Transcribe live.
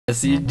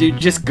So you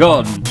just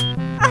gone.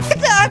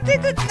 I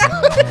didn't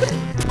know.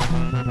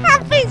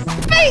 I've been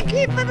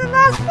speaking for the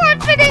last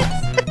 5 minutes.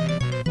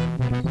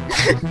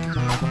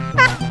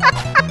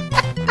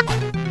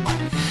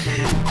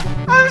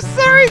 I'm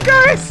sorry,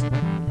 guys.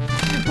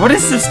 What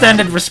is the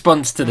standard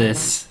response to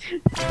this?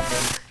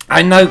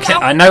 I know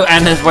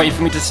Anna's waiting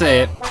for me to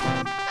say it.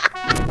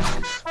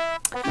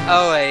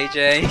 Oh,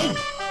 AJ.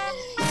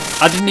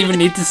 I didn't even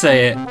need to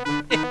say it.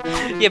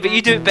 Yeah, but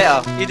you do it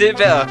better. You do it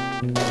better.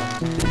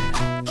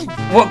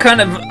 What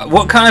kind of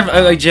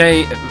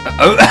OJ?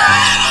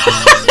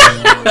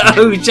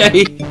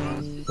 OJ.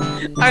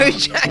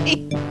 OJ.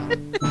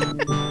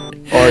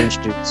 Orange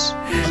juice.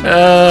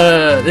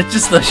 It's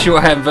just the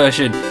shorthand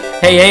version.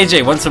 Hey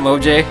AJ, want some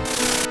OJ?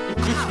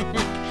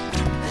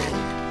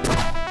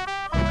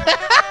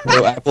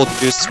 No, apple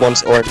juice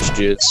wants orange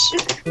juice.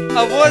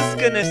 I was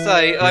gonna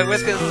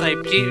say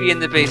Beauty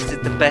and the Beast is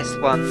the best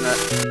one that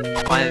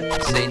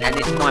I've seen, and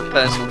it's my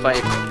personal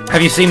favourite.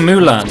 Have you seen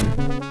Mulan?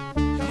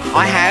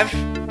 I have.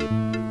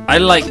 I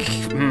like.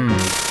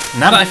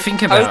 Now that I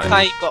think about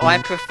Okay, it. but I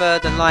prefer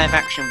the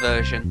live-action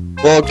version.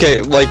 Well,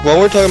 okay, like when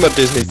we're talking about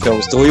Disney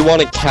films, do we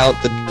want to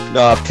count the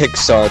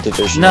Pixar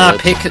division? Nah,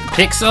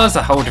 Pixar's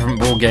a whole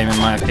different ballgame in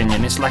my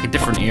opinion. It's like a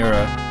different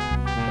era.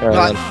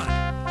 Like,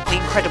 The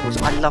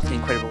Incredibles. I love The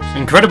Incredibles.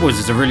 Incredibles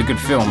is a really good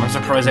film. I'm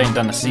surprised they ain't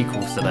done a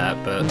sequel to that,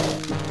 but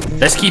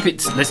let's keep it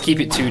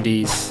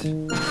 2Ds.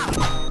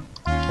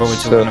 What we're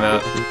talking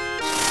about.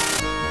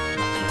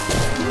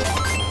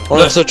 I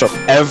want to search up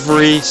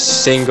every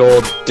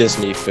single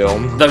Disney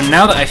film. Though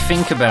now that I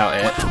think about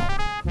it,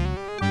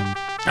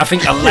 I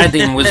think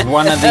Aladdin was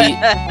one of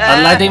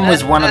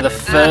the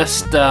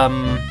first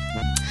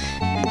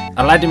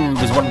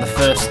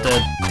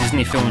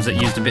Disney films that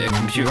used a bit of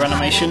computer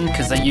animation,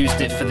 because they used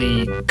it for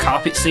the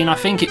carpet scene. I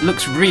think it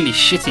looks really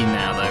shitty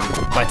now though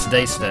by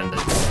today's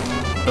standards,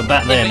 but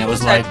back then it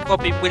was like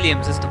Robbie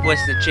Williams as the voice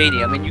of the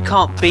genie. I mean, you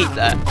can't beat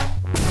that.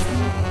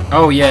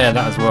 Oh yeah,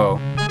 that as well.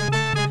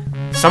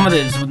 Some of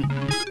the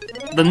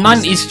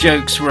 90s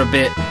jokes were a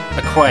bit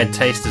acquired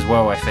taste as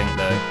well, I think,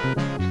 though.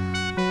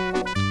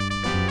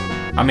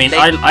 I mean,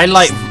 I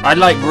like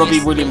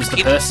Robbie Williams the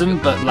person,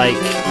 but like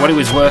what he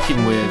was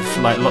working with,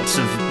 like lots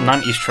of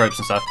 90s tropes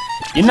and stuff.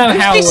 You know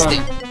how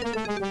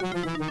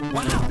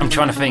I'm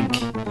trying to think.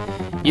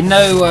 You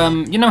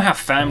know how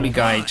Family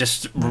Guy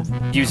just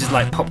uses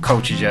like pop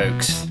culture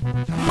jokes.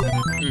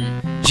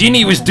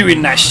 Genie was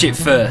doing that shit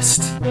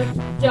first. We're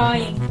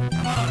dying.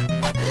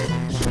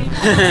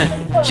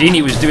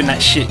 Genie was doing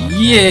that shit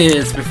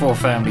years before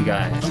Family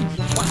Guy.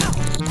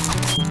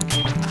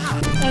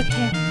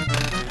 Okay.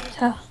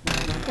 So,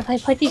 if I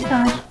put these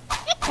on,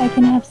 I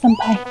can have some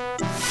pie.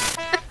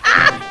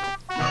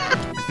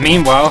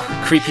 Meanwhile,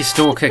 creepy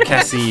stalker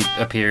Cassie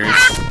appears.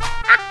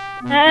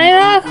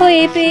 I'm not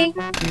creepy.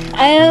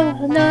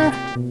 No.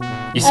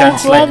 You sound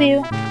I love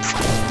you.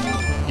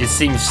 You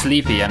seem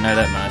sleepy, I know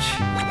that much.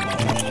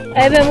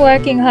 I've been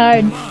working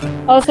hard.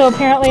 Also,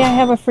 apparently I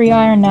have a free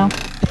iron now.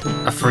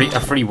 A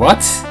free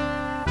what?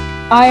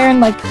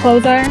 Iron, like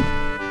clothes iron.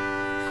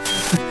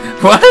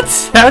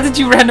 What? How did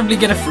you randomly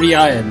get a free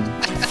iron?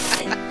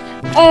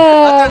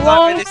 I don't like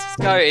where this is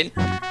going.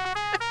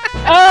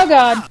 Oh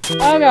god.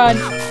 Oh god.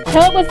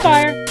 Kill it with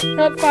fire. Kill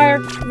it with fire.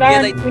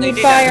 Yeah, We need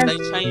did fire. They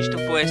changed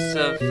the voice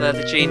of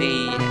the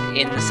genie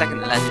in the second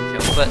Aladdin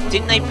film, but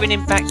didn't they bring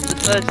him back for the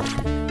third?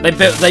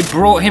 They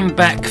brought him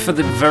back for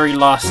the very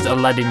last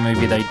Aladdin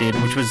movie they did,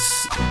 which was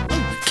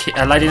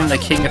Aladdin and the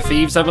King of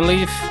Thieves, I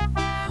believe.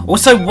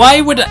 Also,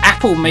 why would an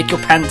apple make your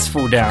pants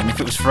fall down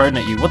if it was thrown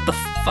at you? What the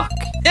fuck?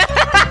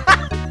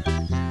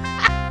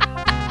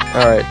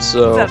 Alright,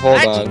 so hold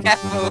on.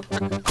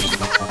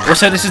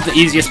 Also, this is the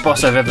easiest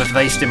boss I've ever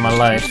faced in my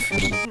life.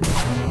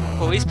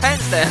 Pull his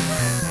pants down.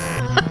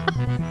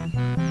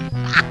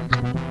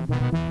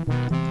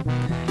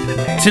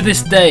 To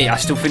this day, I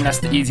still think that's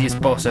the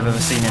easiest boss I've ever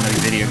seen in a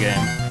video game.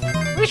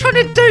 What are you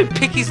trying to do?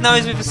 Pick his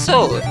nose with a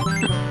sword?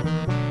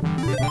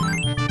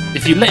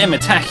 If you let him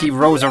attack, he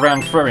rolls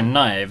around throwing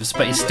knives,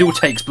 but it still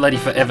takes bloody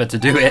forever to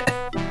do it.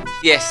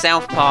 Yeah,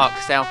 South Park.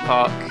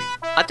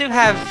 I do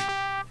have...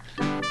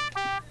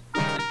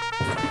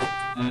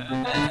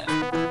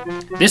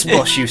 This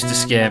boss used to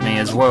scare me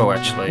as well,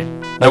 actually.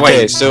 No,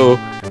 Okay, wait. so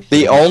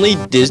the only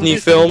Disney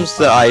films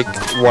that I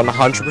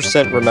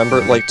 100%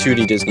 remember, like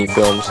 2D Disney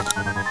films,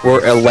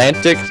 were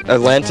Atlantis,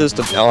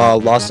 the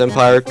Lost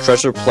Empire,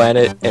 Treasure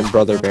Planet, and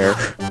Brother Bear.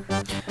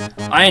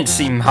 I ain't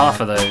seen half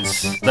of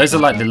those. Those are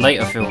like the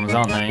later films,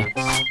 aren't they?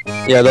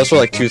 Yeah, those were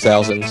like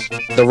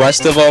 2000s. The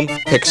rest of them,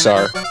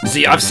 Pixar.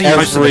 See, I've seen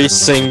Every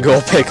single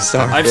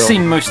Pixar I've film.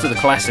 seen most of the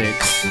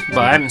classics, but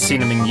I haven't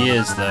seen them in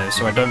years though,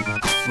 so I don't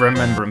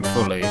remember them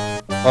fully.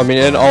 I mean,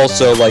 and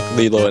also like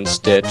Lilo and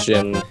Stitch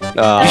and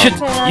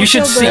You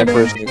should see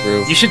Emperor's New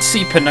Groove. You should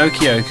see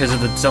Pinocchio because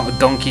of the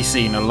donkey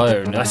scene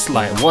alone. That's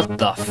like, what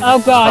the fuck? Oh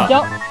god,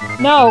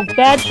 no,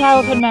 bad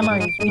childhood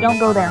memories. We don't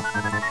go there.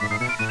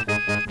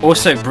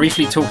 Also,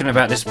 briefly talking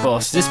about this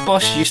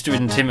boss used to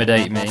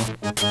intimidate me,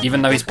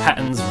 even though his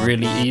pattern's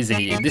really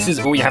easy. This is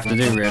all you have to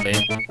do, really.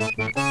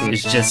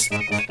 It's just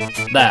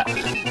That.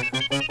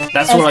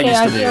 That's what I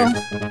used to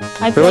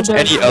do. Pretty much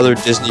any other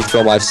Disney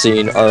film I've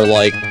seen are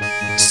like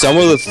some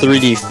of the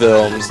 3D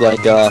films,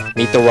 like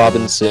Meet the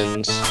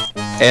Robinsons,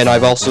 and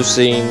I've also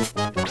seen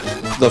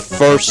the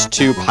first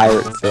 2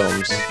 pirate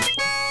films,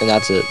 and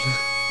that's it.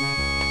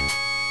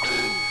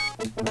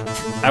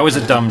 I was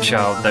a dumb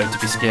child, though, to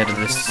be scared of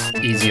this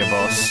easier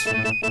boss.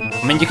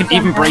 I mean, you can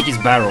even break his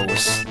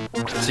barrels,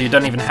 so you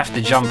don't even have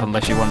to jump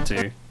unless you want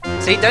to.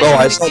 See, don't you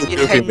want to give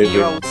your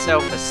 10-year-old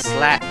self a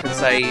slap and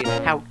say,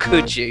 how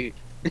could you?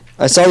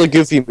 I saw the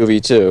Goofy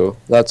movie, too.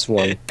 That's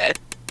one.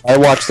 I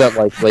watched that,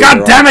 like, later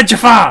God damn it,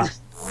 Jafar!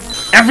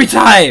 Every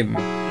time!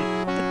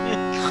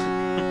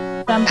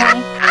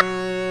 Senpai,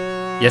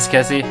 Yes,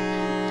 Cassie?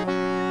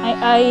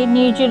 I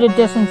need you to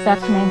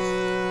disinfect me.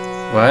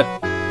 What?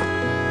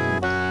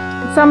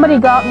 Somebody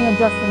got me a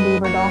Justin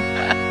Bieber doll.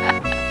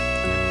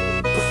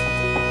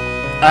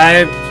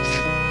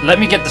 Let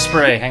me get the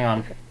spray, hang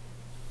on.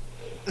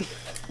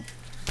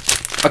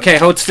 Okay,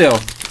 hold still.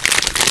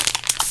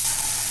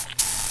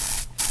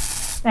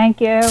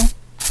 Thank you.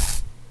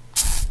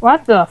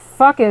 What the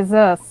fuck is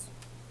this?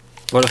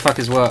 What the fuck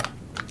is what?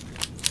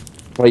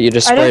 What you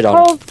just sprayed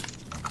on?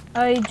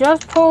 I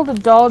just pulled a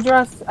doll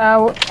dress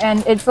out,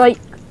 and it's like...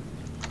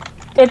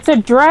 It's a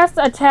dress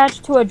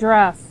attached to a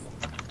dress.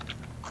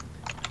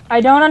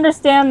 I don't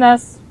understand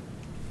this.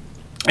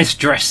 It's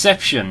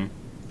Dressception.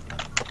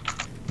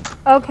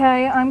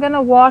 Okay, I'm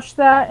gonna wash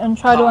that and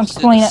try to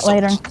explain it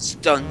later.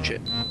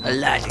 Dungeon.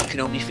 Aladdin can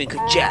only think of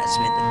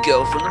Jasmine, the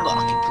girl from the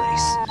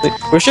marketplace.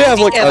 We should have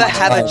like ever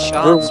have a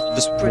chance,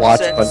 just princess?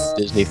 watch a bunch of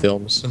Disney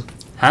films.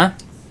 Huh?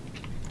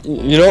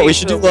 You know what? We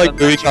should do like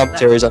movie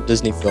commentaries on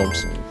Disney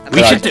films.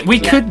 We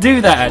could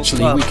do that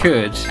actually. We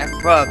could.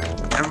 And rub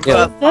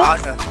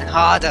harder and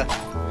harder.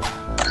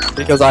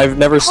 Because I've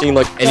never seen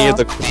like any of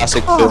the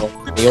classic films.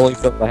 The only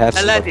film I have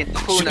seen. Aladdin,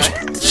 porno.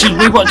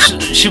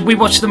 Should we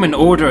watch them in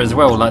order as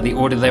well, like the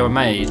order they were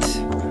made?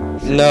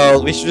 No,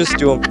 we should just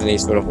do them in any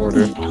sort of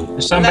order.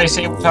 Somebody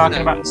say we're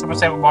talking about. Someone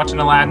say we're watching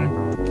Aladdin.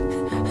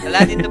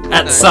 Aladdin the porno.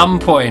 At some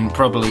point,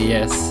 probably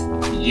yes.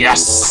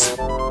 Yes.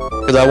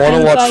 Because I want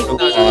to watch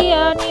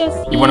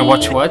Mulan. You want to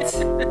watch what?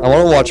 I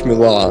want to watch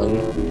Mulan.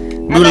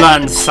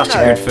 Mulan's such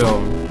a good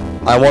film.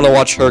 I want to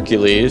watch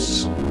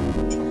Hercules.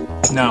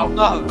 No.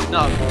 No.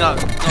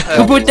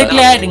 Who put the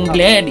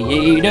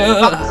gladiator?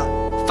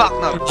 Fuck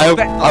no.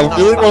 I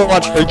really want to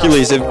watch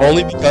Hercules, if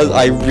only because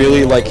I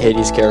really like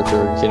Hades'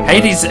 character.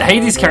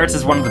 Hades' character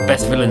is one of the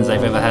best villains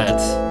they've ever had.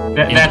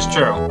 That's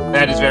true.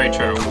 That is very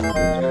true.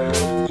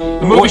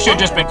 The movie should have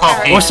just been called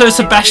Hades. Also,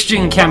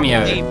 Sebastian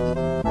cameo.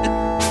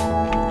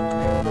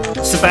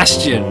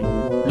 Sebastian,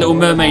 Little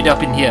Mermaid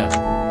up in here.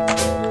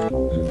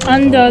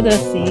 Under the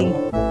sea.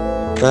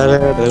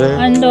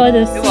 Under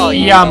the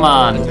sea. Yeah,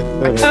 man.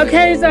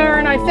 Okay,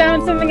 Zarin, I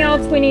found something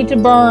else we need to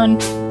burn.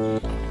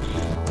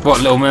 What,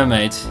 Little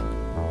Mermaid?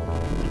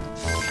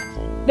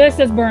 This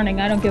is burning.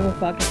 I don't give a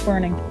fuck. It's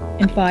burning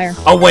in fire.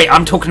 Oh wait,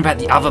 I'm talking about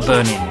the other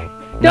burning.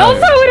 Don't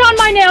throw it on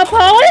my nail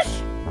polish!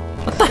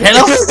 What the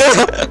hell?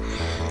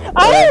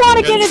 I don't want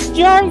to get its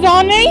germs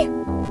on me!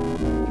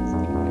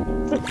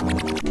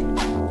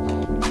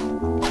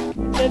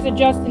 There's a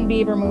Justin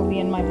Bieber movie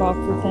in my box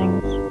of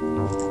things.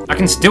 I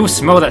can still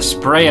smell that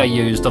spray I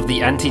used of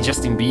the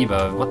anti-Justin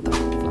Bieber. What the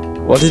fuck?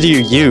 What did you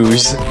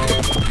use?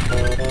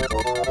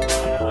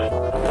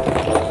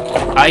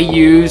 I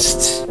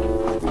used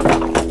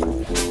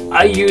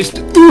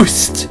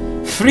Oost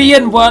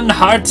 3-in-1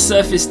 hard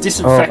surface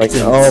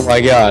disinfectant. Oh my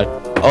god.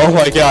 Oh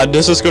my god,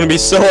 this is gonna be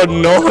so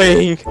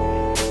annoying.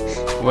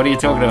 What are you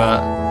talking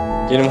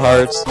about? Kingdom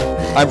Hearts.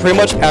 I'm pretty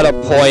much at a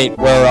point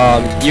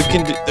where you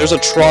can there's a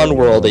Tron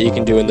world that you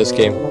can do in this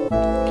game.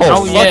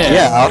 Oh fuck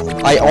yeah.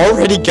 I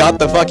already got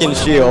the fucking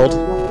shield.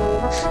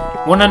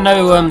 Wanna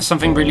know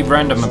something really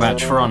random about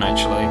Tron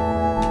actually?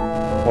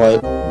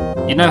 What?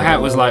 You know how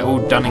it was like all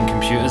done in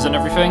computers and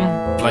everything?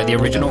 Like the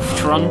original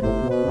Tron?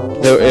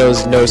 It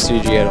was no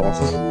CG at all.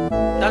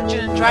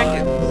 Dungeons and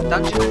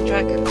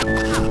Dragons.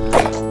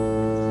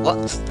 What?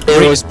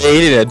 It was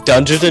made in a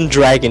Dungeons and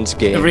Dragons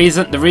game. The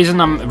reason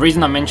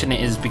I mention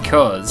it is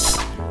because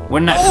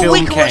when that film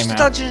we can watch came the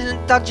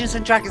out. Dungeons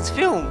and Dragons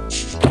film.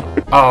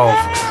 Oh,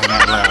 for crying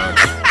out loud.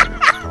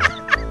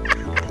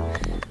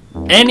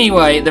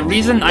 Anyway, the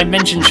reason I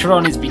mentioned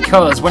Tron is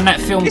because when that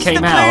film It's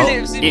came the out,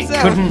 planet it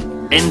himself.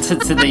 couldn't enter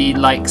to the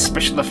like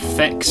special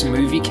effects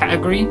movie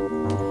category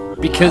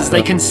because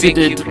they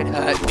considered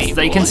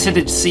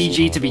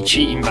CG to be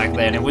cheating back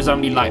then. It was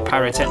only like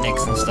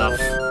pyrotechnics and stuff.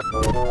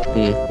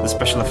 The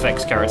special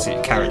effects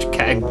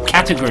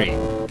category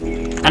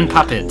and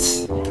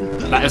puppets.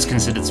 That was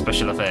considered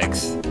special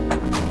effects.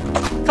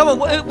 Come on,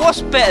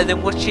 what's better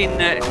than watching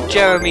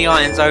Jeremy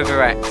Irons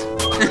overact?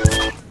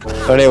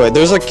 But anyway,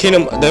 there's a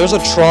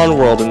Tron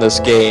world in this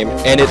game,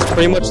 and it's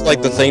pretty much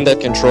like the thing that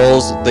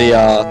controls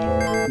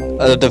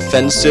the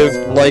defensive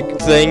like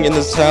thing in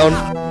this town,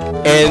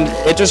 and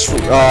it just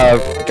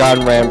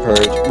gone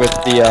rampant with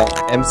the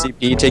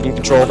MCP taking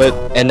control of it,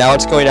 and now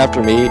it's going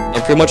after me.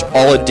 And pretty much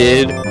all it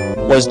did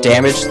was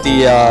damage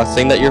the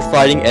thing that you're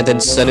fighting and then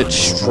send it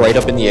straight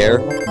up in the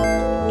air.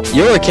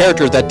 You're a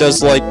character that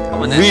does like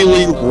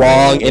really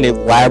long and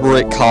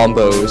elaborate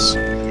combos.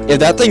 If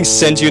that thing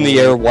sends you in the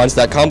air once,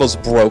 that combo's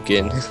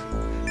broken.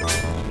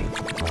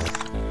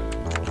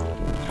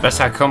 That's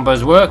how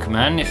combos work,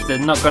 man. If they're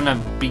not gonna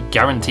be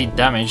guaranteed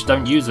damage,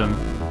 don't use them.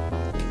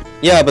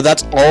 Yeah, but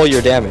that's all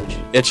your damage.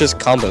 It's just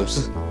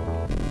combos.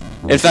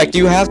 In fact,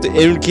 you have to,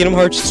 in Kingdom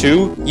Hearts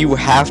 2, you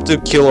have to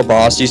kill a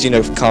boss using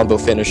a combo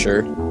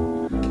finisher.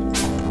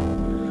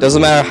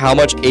 Doesn't matter how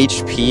much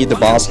HP the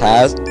boss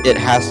has, it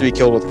has to be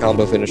killed with a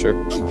combo finisher.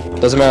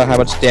 Doesn't matter how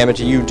much damage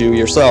you do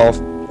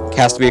yourself, it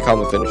has to be a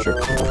combo finisher.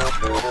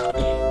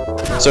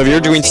 So if you're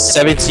doing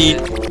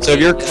 17, so if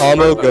your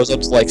combo goes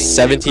up to like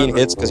 17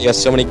 hits because you have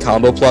so many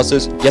combo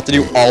pluses, you have to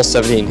do all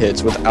 17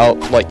 hits without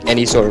like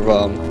any sort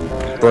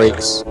of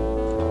breaks.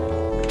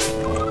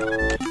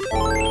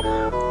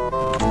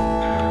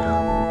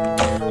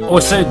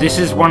 Also, this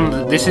is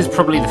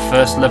probably the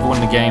first level in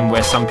the game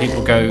where some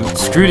people go,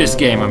 screw this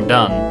game, I'm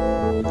done.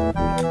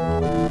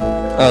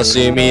 Oh, so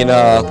you mean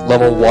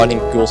level 1 in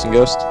Ghouls and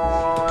Ghosts?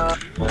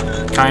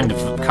 Kind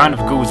of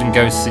Ghouls and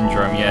Ghosts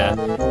syndrome, yeah.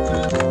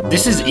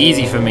 This is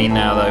easy for me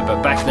now though,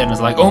 but back then it's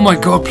like, oh my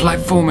god,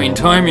 platforming,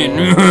 timing.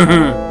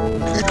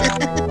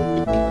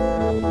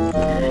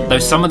 Though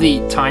some of the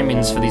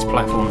timings for these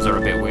platforms are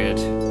a bit weird.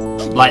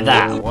 Like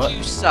that, what?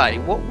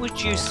 What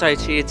would you say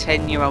to your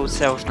 10-year-old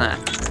self now?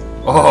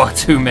 Oh,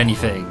 too many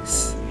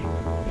things.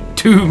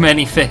 Too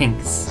many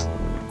things.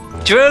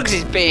 Drugs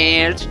is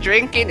bad,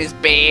 drinking is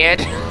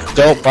bad.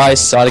 Don't buy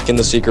Sonic and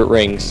the Secret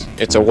Rings.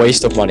 It's a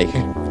waste of money.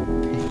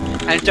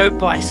 And don't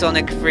buy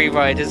Sonic Free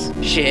Riders.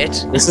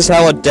 Shit. This is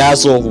how a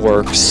dazzle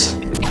works.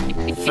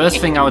 First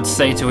thing I would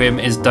say to him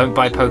is don't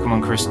buy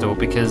Pokemon Crystal,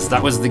 because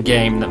that was the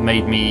game that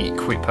made me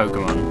quit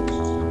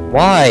Pokemon.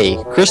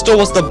 Why? Crystal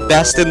was the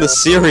best in the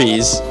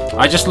series.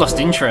 I just lost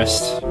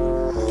interest.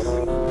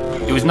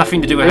 It was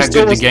nothing to do with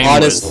Crystal how good the game was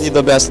honestly was.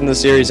 the best in the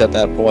series at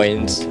that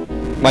point.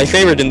 My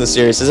favorite in the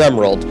series is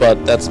Emerald,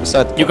 but that's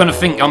beside. You're gonna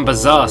think I'm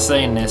bizarre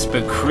saying this,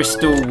 but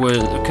Crystal was...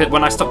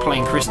 When I stopped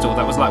playing Crystal,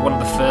 that was like one of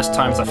the first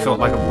times I felt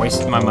like I've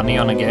wasted my money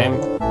on a game.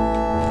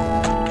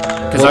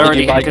 Because I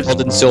already had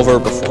Gold and Silver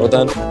before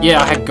then.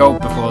 Yeah, I had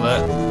Gold before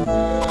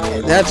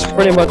that. That's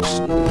pretty much.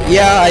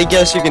 Yeah, I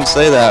guess you can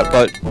say that,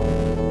 but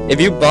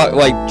if you bought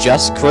like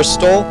just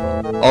Crystal,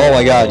 oh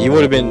my god, you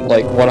would have been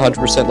like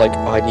 100% like,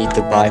 oh, I need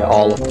to buy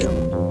all of them.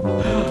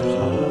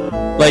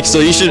 Like, so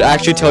you should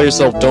actually tell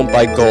yourself, don't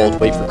buy Gold,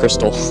 wait for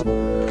Crystal.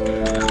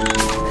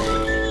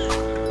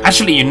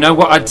 Actually, you know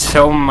what I'd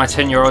tell my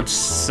 10-year-old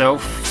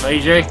self,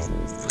 AJ?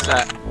 What's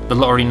that? The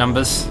lottery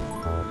numbers.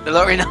 The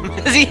lottery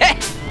numbers, yeah.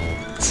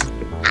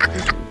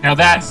 Now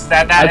that's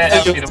the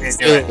way to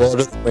do it. Lord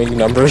of the Ring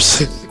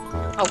numbers.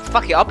 Oh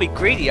fuck it, I'll be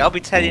greedy. I'll be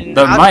telling.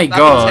 My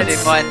God. I'll be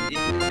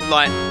telling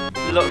my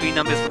lottery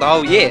numbers for the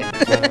whole year.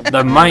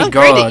 My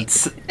God.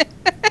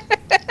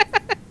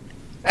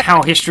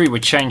 How history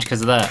would change because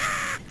of that.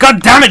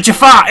 God damn it,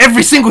 Jafar!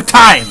 Every single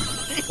time!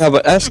 Yeah,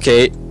 but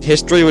SK,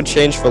 history would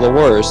change for the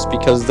worse,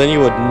 because then you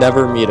would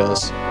never meet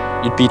us.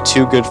 You'd be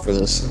too good for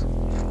this.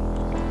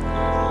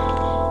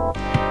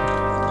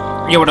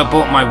 You would have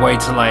bought my way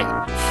to, like,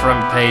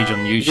 front page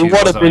on YouTube. You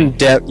would have been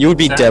Dev. You would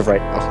be Dev right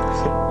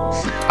now.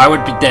 I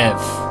would be Dev.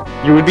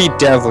 You would be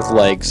Dev with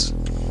legs.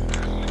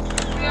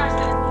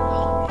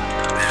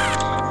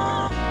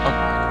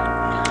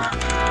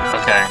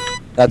 Okay.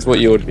 That's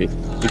what you would be.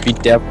 You'd be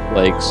Dev with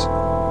legs.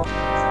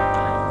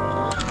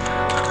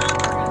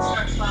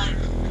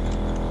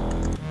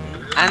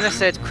 Anna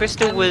said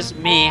Crystal was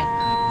me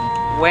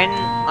when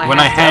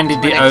I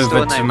handed it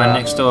over to my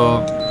next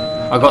door.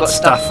 I got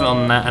stuff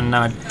on that, and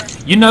now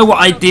you know what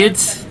I did?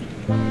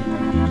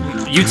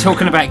 You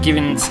talking about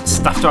giving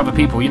stuff to other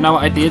people? You know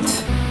what I did?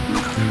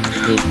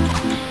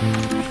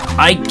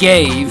 I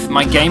gave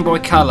my Game Boy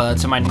Color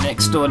to my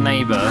next door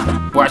neighbor.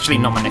 Well, actually,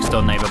 not my next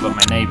door neighbor, but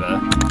my neighbor.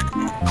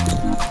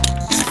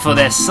 For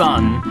their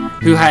son,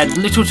 who had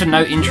little to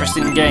no interest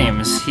in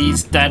games.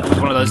 His dad was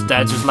one of those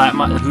dads who's like,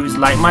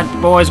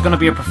 my boy's gonna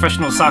be a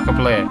professional soccer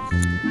player.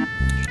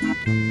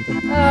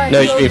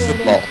 No, you mean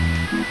football.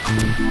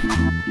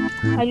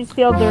 I just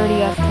feel dirty,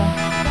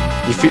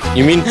 SK.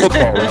 You mean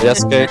football, right,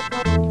 SK?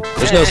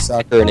 There's no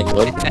soccer in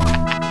England.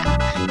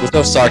 There's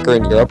no soccer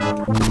in Europe.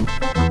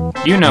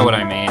 You know what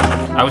I mean.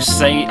 I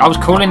was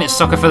calling it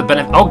soccer for the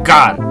benefit. Oh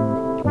God.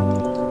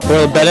 For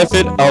the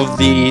benefit of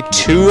the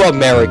 2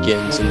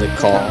 Americans in the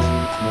call.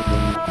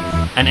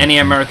 And any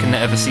American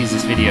that ever sees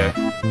this video.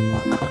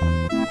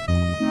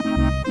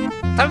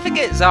 Don't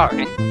forget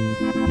Zarin.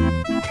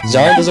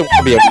 Zarin doesn't want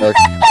to be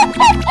American.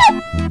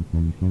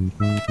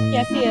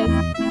 Yes, he is.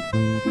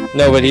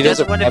 No, but he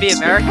doesn't want to be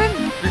American?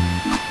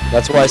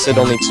 That's why I said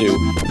only 2.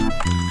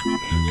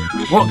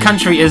 What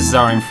country is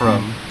Zarin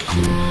from?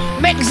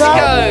 Mexico!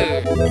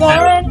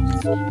 Zarin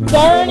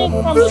is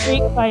from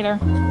Street Fighter.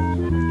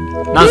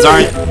 No,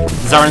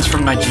 Zarin's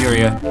from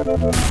Nigeria.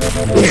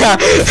 Yeah.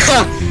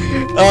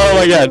 Oh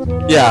my god.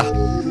 Yeah.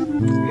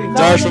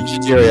 Zarin's from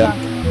Nigeria.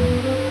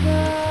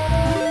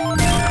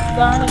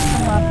 Zarin is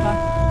from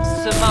Russia.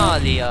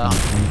 Somalia.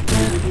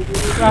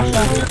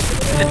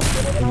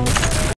 Russia.